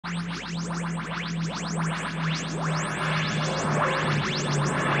I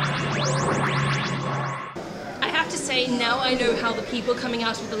have to say, now I know how the people coming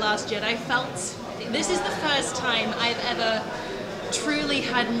out of The Last Jedi felt. This is the first time I've ever truly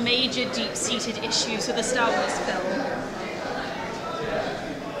had major deep-seated issues with a Star Wars film.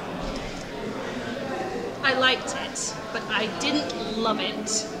 I liked it, but I didn't love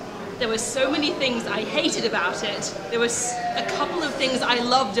it. There were so many things I hated about it. There was a couple of things I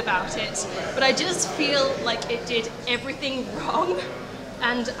loved about it, but I just feel like it did everything wrong.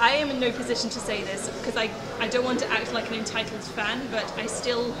 And I am in no position to say this because I don't want to act like an entitled fan, but I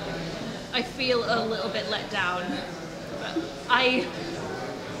feel a little bit let down. But I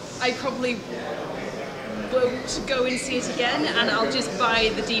probably won't go and see it again, and I'll just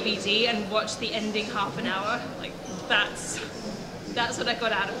buy the DVD and watch the ending half an hour. Like, that's what I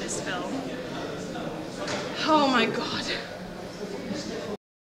got out of this film. Oh my god.